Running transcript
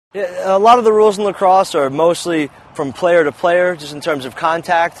Yeah, a lot of the rules in lacrosse are mostly from player to player, just in terms of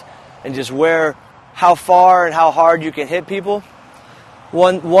contact and just how far and how hard you can hit people.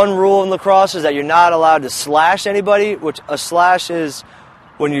 One rule in lacrosse is that you're not allowed to slash anybody, which a slash is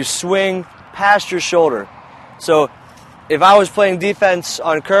when you swing past your shoulder. So if I was playing defense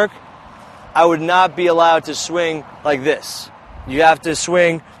on Kirk, I would not be allowed to swing like this. You have to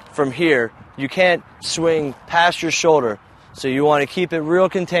swing from here. You can't swing past your shoulder. So you want to keep it real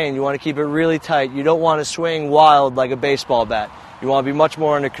contained. You want to keep it really tight. You don't want to swing wild like a baseball bat. You want to be much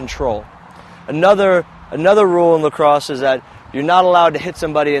more under control. Another rule in lacrosse is that you're not allowed to hit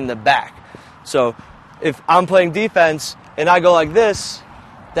somebody in the back. So if I'm playing defense and I go like this,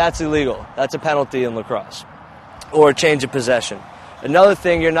 that's illegal. That's a penalty in lacrosse. Or a change of possession. Another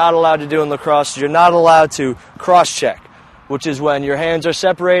thing you're not allowed to do in lacrosse is you're not allowed to cross-check, which is when your hands are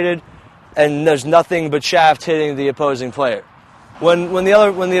separated and there's nothing but shaft hitting the opposing player. When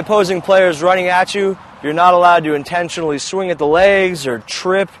the opposing player is running at you, you're not allowed to intentionally swing at the legs or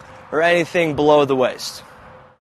trip or anything below the waist.